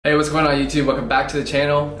going on YouTube? Welcome back to the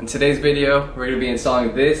channel. In today's video, we're going to be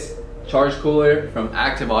installing this charge cooler from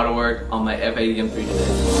Active AUTOWERKE on my F80 M3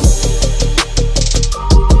 today.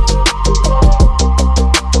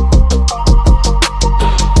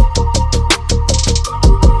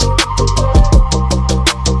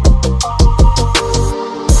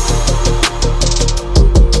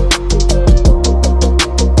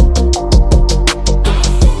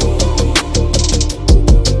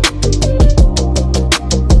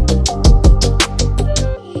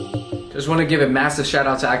 Just want to give a massive shout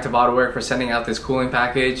out to Active AUTOWERKE for sending out this cooling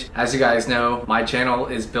package. As you guys know, my channel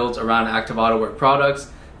is built around Active AUTOWERKE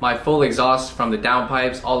products. My full exhaust from the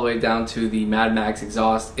downpipes all the way down to the Mad Max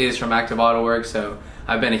exhaust is from Active AUTOWERKE, so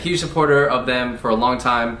I've been a huge supporter of them for a long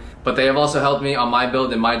time, but they have also helped me on my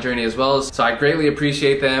build and my journey as well, so I greatly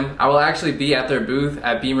appreciate them. I will actually be at their booth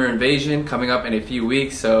at Beamer Invasion coming up in a few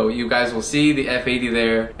weeks, so you guys will see the F80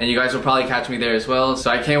 there, and you guys will probably catch me there as well, so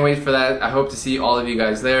I can't wait for that. I hope to see all of you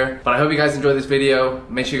guys there, but I hope you guys enjoyed this video.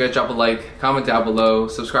 Make sure you guys drop a like, comment down below,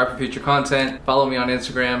 subscribe for future content, follow me on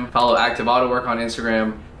Instagram, follow Active AUTOWERKE on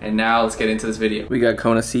Instagram, and now let's get into this video. We got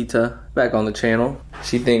Konasita back on the channel.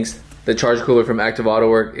 She thinks the charge cooler from Active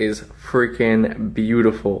AUTOWERKE is freaking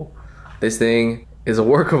beautiful. This thing is a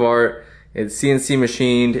work of art. It's CNC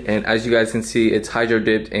machined, and as you guys can see, it's hydro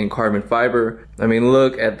dipped in carbon fiber. I mean,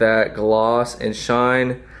 look at that gloss and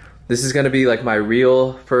shine. This is gonna be like my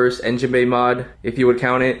real first engine bay mod, if you would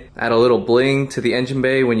count it. Add a little bling to the engine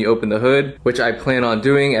bay when you open the hood, which I plan on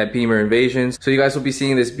doing at Beamer Invasion. So you guys will be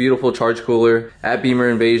seeing this beautiful charge cooler at Beamer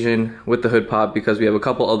Invasion with the hood pop, because we have a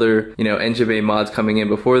couple other, engine bay mods coming in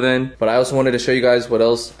before then. But I also wanted to show you guys what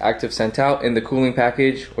else Active sent out in the cooling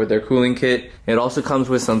package, or their cooling kit. It also comes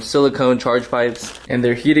with some silicone charge pipes and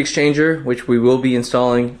their heat exchanger, which we will be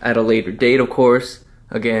installing at a later date, of course.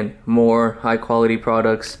 Again, more high quality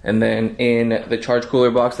products. And then in the charge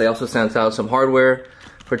cooler box, they also sent out some hardware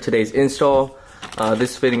for today's install.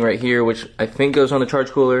 This fitting right here, which I think goes on the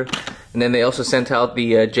charge cooler. And then they also sent out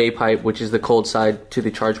the J pipe, which is the cold side to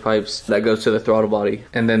the charge pipes that goes to the throttle body.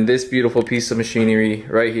 And then this beautiful piece of machinery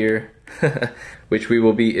right here, which we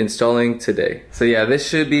will be installing today. So yeah, this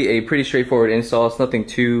should be a pretty straightforward install. It's nothing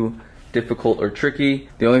too difficult or tricky.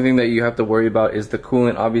 The only thing that you have to worry about is the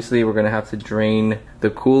coolant. Obviously, we're gonna have to drain the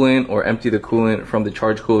coolant or empty the coolant from the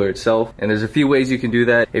charge cooler itself, and there's a few ways you can do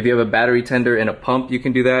that. If you have a battery tender and a pump, you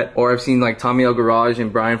can do that, or I've seen like Tommy L Garage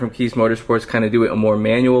and Brian from Keys Motorsports kind of do it a more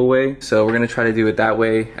manual way. So we're gonna try to do it that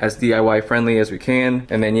way, as DIY friendly as we can.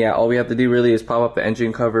 And then yeah, all we have to do really is pop up the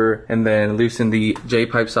engine cover and then loosen the J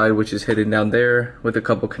pipe side, which is hidden down there with a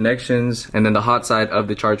couple connections, and then the hot side of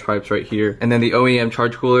the charge pipes right here. And then the OEM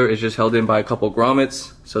charge cooler is just held in by a couple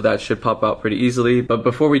grommets, so that should pop out pretty easily. But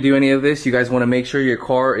before we do any of this, you guys want to make sure your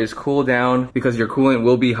car is cooled down, because your coolant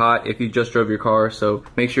will be hot if you just drove your car. So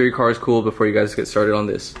make sure your car is cool before you guys get started on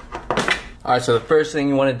this. Alright, so the first thing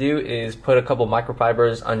you want to do is put a couple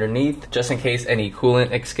microfibers underneath, just in case any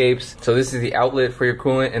coolant escapes. So this is the outlet for your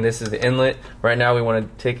coolant, and this is the inlet. Right now we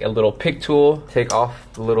want to take a little pick tool, take off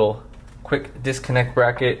the little quick disconnect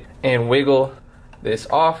bracket, and wiggle this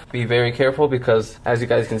off. Be very careful, because as you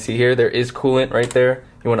guys can see here, there is coolant right there.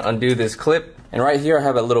 You want to undo this clip, and right here I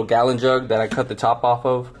have a little gallon jug that I cut the top off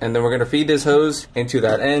of, and then we're going to feed this hose into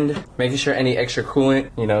that end, making sure any extra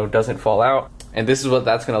coolant doesn't fall out. And this is what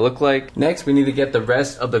that's gonna look like. Next, we need to get the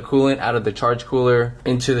rest of the coolant out of the charge cooler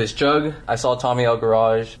into this jug. I saw Tommy L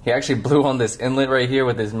Garage. He actually blew on this inlet right here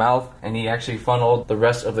with his mouth, and he actually funneled the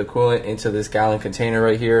rest of the coolant into this gallon container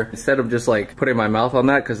right here. Instead of just like putting my mouth on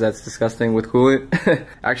that, because that's disgusting with coolant,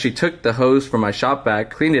 I actually took the hose from my shop vac,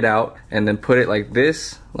 cleaned it out, and then put it like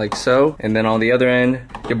this, like so. And then on the other end,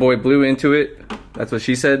 your boy blew into it. That's what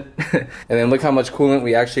she said. And then look how much coolant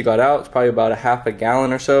we actually got out. It's probably about a half a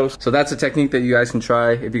gallon or so. So that's a technique that you guys can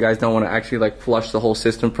try if you guys don't want to actually like flush the whole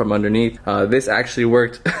system from underneath. This actually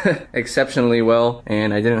worked exceptionally well,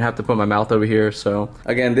 and I didn't have to put my mouth over here. So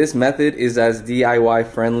again, this method is as DIY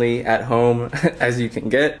friendly at home as you can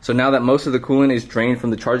get. So now that most of the coolant is drained from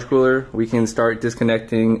the charge cooler, we can start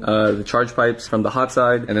disconnecting the charge pipes from the hot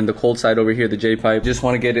side, and then the cold side over here, the J pipe. Just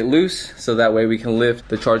want to get it loose, so that way we can lift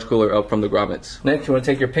the charge cooler up from the grommets. Next, you want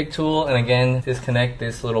to take your pick tool and again disconnect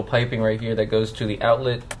this little piping right here that goes to the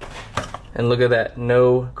outlet. And look at that,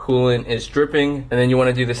 no coolant is dripping. And then you want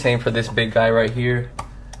to do the same for this big guy right here.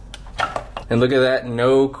 And look at that,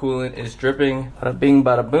 no coolant is dripping. Bada bing,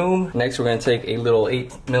 bada boom. Next, we're going to take a little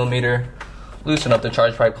 8mm, loosen up the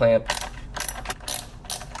charge pipe clamp.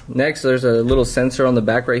 Next, there's a little sensor on the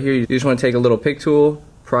back right here. You just want to take a little pick tool,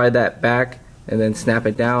 pry that back and then snap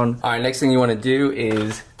it down. All right, next thing you want to do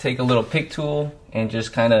is take a little pick tool and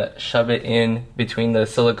just kind of shove it in between the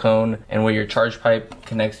silicone and where your charge pipe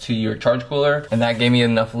connects to your charge cooler. And that gave me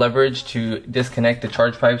enough leverage to disconnect the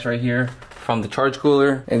charge pipes right here from the charge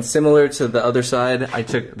cooler. And similar to the other side, I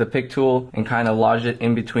took the pick tool and kind of lodged it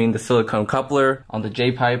in between the silicone coupler on the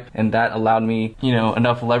J pipe, and that allowed me, you know,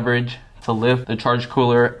 enough leverage to lift the charge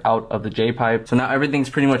cooler out of the J pipe. So now everything's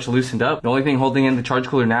pretty much loosened up. The only thing holding in the charge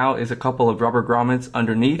cooler now is a couple of rubber grommets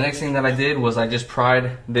underneath. The next thing that I did was I just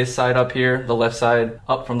pried this side up here, the left side,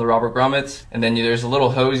 up from the rubber grommets. And then there's a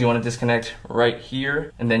little hose you want to disconnect right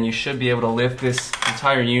here. And then you should be able to lift this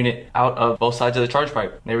entire unit out of both sides of the charge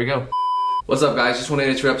pipe. There we go. What's up, guys? Just want to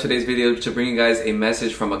interrupt today's video to bring you guys a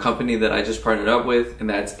message from a company that I just partnered up with, and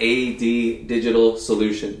that's AD Digital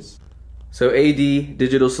Solutions. So AD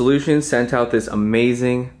Digital Solutions sent out this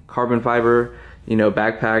amazing carbon fiber,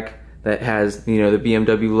 backpack that has, the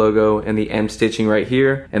BMW logo and the M stitching right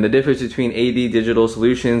here. And the difference between AD Digital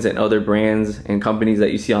Solutions and other brands and companies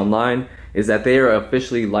that you see online is that they are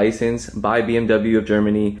officially licensed by BMW of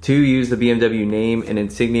Germany to use the BMW name and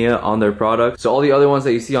insignia on their product. So all the other ones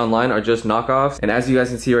that you see online are just knockoffs. And as you guys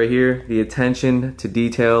can see right here, the attention to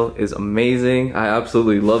detail is amazing. I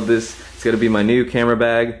absolutely love this. It's gonna be my new camera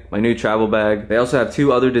bag, my new travel bag. They also have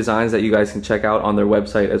two other designs that you guys can check out on their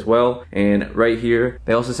website as well. And right here,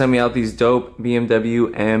 they also sent me out these dope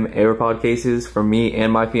BMW M AirPod cases for me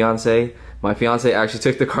and my fiance. My fiance actually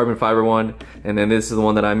took the carbon fiber one, and then this is the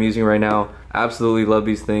one that I'm using right now. Absolutely love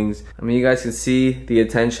these things. I mean, you guys can see the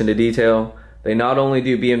attention to detail. They not only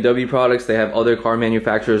do BMW products, they have other car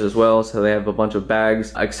manufacturers as well. So they have a bunch of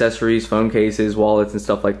bags, accessories, phone cases, wallets, and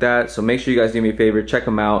stuff like that. So make sure you guys do me a favor, check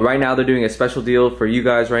them out. Right now, they're doing a special deal for you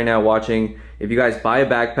guys right now watching. If you guys buy a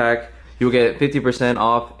backpack, you'll get 50%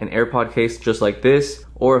 off an AirPod case just like this,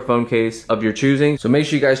 or a phone case of your choosing. So make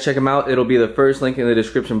sure you guys check them out. It'll be the first link in the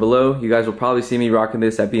description below. You guys will probably see me rocking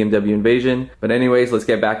this at BMW Invasion. But anyways, let's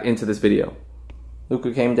get back into this video.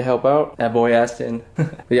 Luca came to help out. That boy Aston.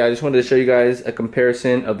 But yeah, I just wanted to show you guys a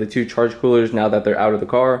comparison of the two charge coolers now that they're out of the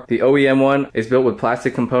car. The OEM one is built with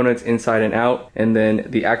plastic components inside and out. And then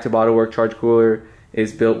the Active AUTOWERKE charge cooler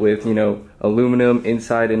is built with, aluminum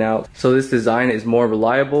inside and out. So this design is more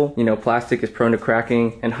reliable. Plastic is prone to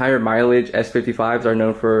cracking, and higher mileage S55s are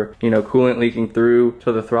known for, coolant leaking through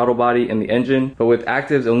to the throttle body and the engine. But with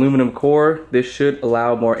Active's aluminum core, this should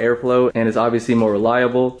allow more airflow and is obviously more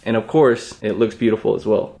reliable. And of course, it looks beautiful as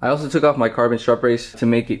well. I also took off my carbon strut brace to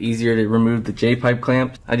make it easier to remove the J-pipe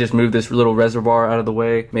clamps. I just moved this little reservoir out of the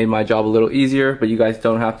way, made my job a little easier, but you guys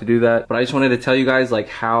don't have to do that. But I just wanted to tell you guys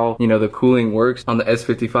how, the cooling works on the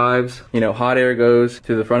S55s. Hot air goes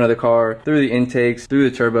to the front of the car, through the intakes, through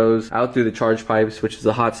the turbos, out through the charge pipes, which is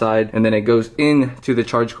the hot side, and then it goes into the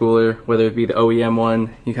charge cooler, whether it be the OEM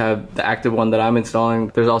one, you have the Active one that I'm installing.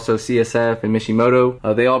 There's also CSF and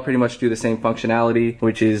Mishimoto. They all pretty much do the same functionality,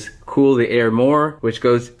 which is cool the air more, which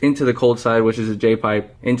goes into the cold side, which is a J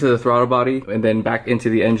pipe, into the throttle body, and then back into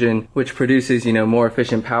the engine, which produces, more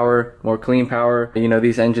efficient power, more clean power.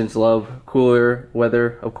 These engines love cooler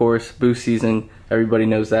weather, of course, boost season. Everybody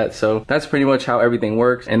knows that. So that's pretty much how everything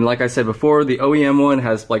works. And like I said before, the OEM one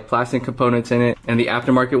has plastic components in it, and the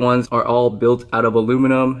aftermarket ones are all built out of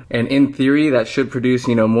aluminum. And in theory, that should produce,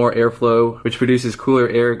 more airflow, which produces cooler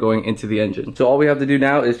air going into the engine. So all we have to do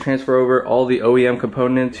now is transfer over all the OEM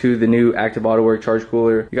components to the new Active AUTOWERKE charge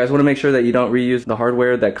cooler. You guys want to make sure that you don't reuse the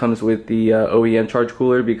hardware that comes with the OEM charge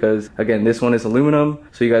cooler, because again, this one is aluminum.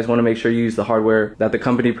 So you guys want to make sure you use the hardware that the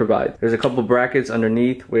company provides. There's a couple brackets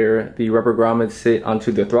underneath where the rubber grommets sit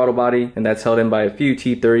onto the throttle body, and that's held in by a few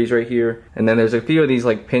T30s right here. And then there's a few of these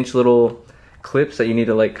pinch little clips that you need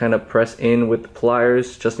to kind of press in with the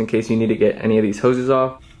pliers, just in case you need to get any of these hoses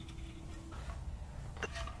off.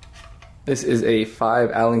 This is a 5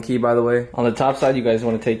 Allen key, by the way. On the top side, you guys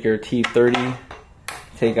want to take your T30,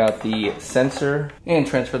 take out the sensor, and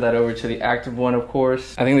transfer that over to the Active one, of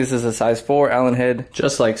course. I think this is a size 4 Allen head,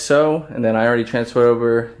 just like so. And then I already transferred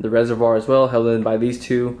over the reservoir as well, held in by these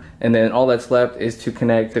two. And then all that's left is to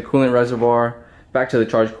connect the coolant reservoir back to the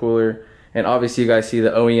charge cooler. And obviously you guys see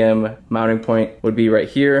the OEM mounting point would be right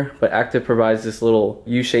here, but Active provides this little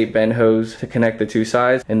U-shaped bend hose to connect the two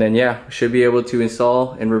sides. And then yeah, should be able to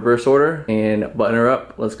install in reverse order and button her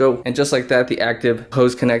up. Let's go. And just like that, the Active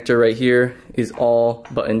hose connector right here is all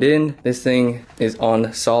buttoned in. This thing is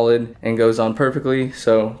on solid and goes on perfectly,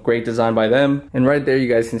 so great design by them. And right there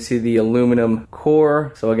you guys can see the aluminum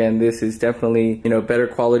core. So again, this is definitely better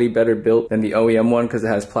quality, better built than the OEM one, because it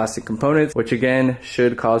has plastic components, which again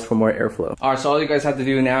should cause for more airflow. All right, so all you guys have to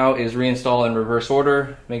do now is reinstall in reverse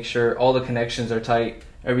order. Make sure all the connections are tight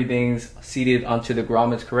everything's seated onto the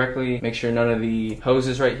grommets correctly. Make sure none of the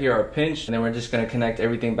hoses right here are pinched, and then we're just gonna connect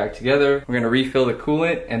everything back together. We're gonna refill the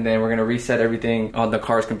coolant, and then we're gonna reset everything on the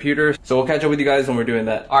car's computer. So we'll catch up with you guys when we're doing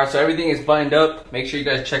that. All right, so everything is buttoned up. Make sure you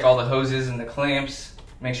guys check all the hoses and the clamps.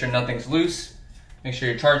 Make sure nothing's loose. Make sure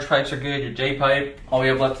your charge pipes are good, your J-pipe. All we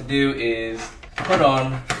have left to do is put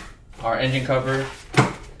on our engine cover,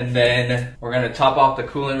 and then we're gonna top off the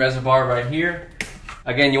coolant reservoir right here.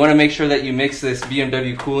 Again, you wanna make sure that you mix this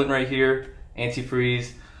BMW coolant right here,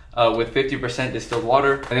 antifreeze, with 50% distilled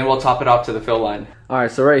water, and then we'll top it off to the fill line. All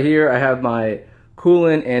right, so right here I have my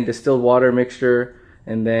coolant and distilled water mixture,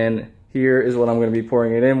 and then here is what I'm gonna be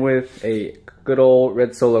pouring it in with, a good old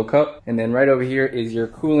red Solo cup. And then right over here is your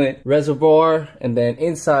coolant reservoir, and then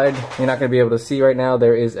inside, you're not gonna be able to see right now,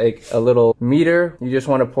 there is a little meter. You just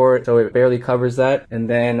wanna pour it so it barely covers that, and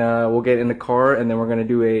then we'll get in the car, and then we're gonna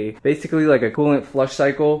do basically like a coolant flush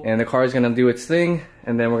cycle, and the car is gonna do its thing,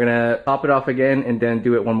 and then we're gonna top it off again and then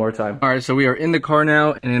do it one more time. All right, so we are in the car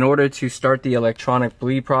now, and in order to start the electronic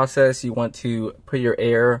bleed process, you want to put your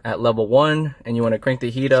air at level 1, and you wanna crank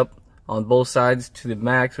the heat up on both sides to the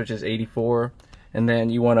max, which is 84. And then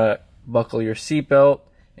you want to buckle your seatbelt.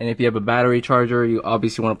 And if you have a battery charger, you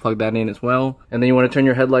obviously want to plug that in as well. And then you want to turn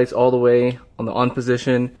your headlights all the way on the on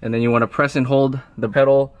position. And then you want to press and hold the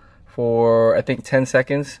pedal for, I think, 10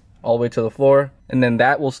 seconds all the way to the floor. And then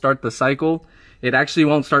that will start the cycle. It actually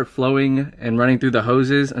won't start flowing and running through the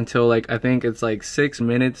hoses until I think it's 6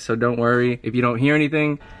 minutes. So don't worry if you don't hear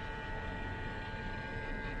anything.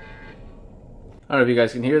 I don't know if you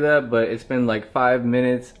guys can hear that, but it's been 5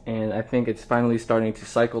 minutes, and I think it's finally starting to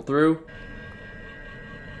cycle through.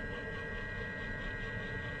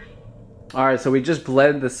 All right, so we just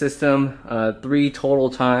bled the system 3 total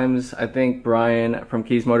times. I think Brian from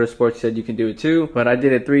Keys Motorsports said you can do it too, but I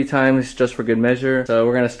did it 3 times just for good measure. So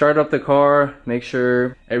we're gonna start up the car, make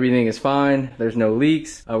sure everything is fine, there's no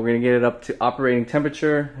leaks. We're gonna get it up to operating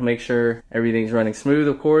temperature, make sure everything's running smooth,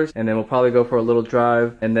 of course, and then we'll probably go for a little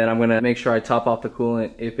drive, and then I'm gonna make sure I top off the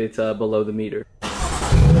coolant if it's below the meter.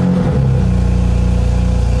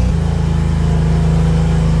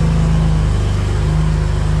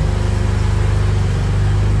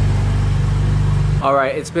 All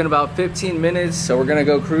right, it's been about 15 minutes, so we're gonna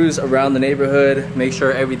go cruise around the neighborhood, make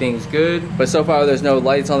sure everything's good. But so far there's no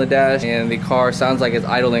lights on the dash, and the car sounds like it's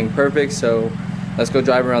idling perfect, so let's go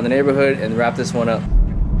drive around the neighborhood and wrap this one up.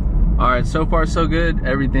 All right, so far so good.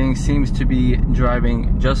 Everything seems to be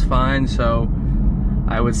driving just fine, so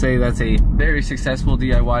I would say that's a very successful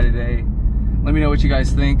DIY today. Let me know what you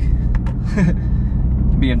guys think.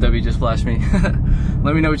 BMW just flashed me.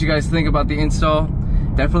 Let me know what you guys think about the install.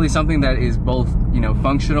 Definitely something that is both,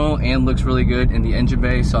 functional and looks really good in the engine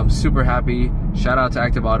bay, so I'm super happy. Shout out to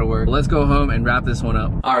Active AUTOWERKE. Let's go home and wrap this one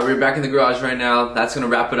up. All right, we're back in the garage right now. That's gonna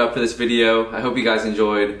wrap it up for this video. I hope you guys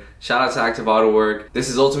enjoyed. Shout out to Active AUTOWERKE. This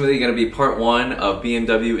is ultimately gonna be part 1 of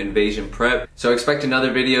BMW Invasion Prep. So expect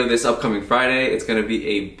another video this upcoming Friday. It's gonna be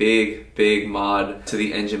a big mod to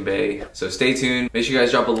the engine bay. So stay tuned. Make sure you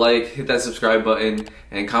guys drop a like, hit that subscribe button,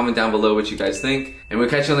 and comment down below what you guys think. And we'll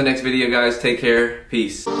catch you on the next video, guys. Take care.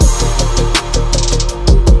 Peace.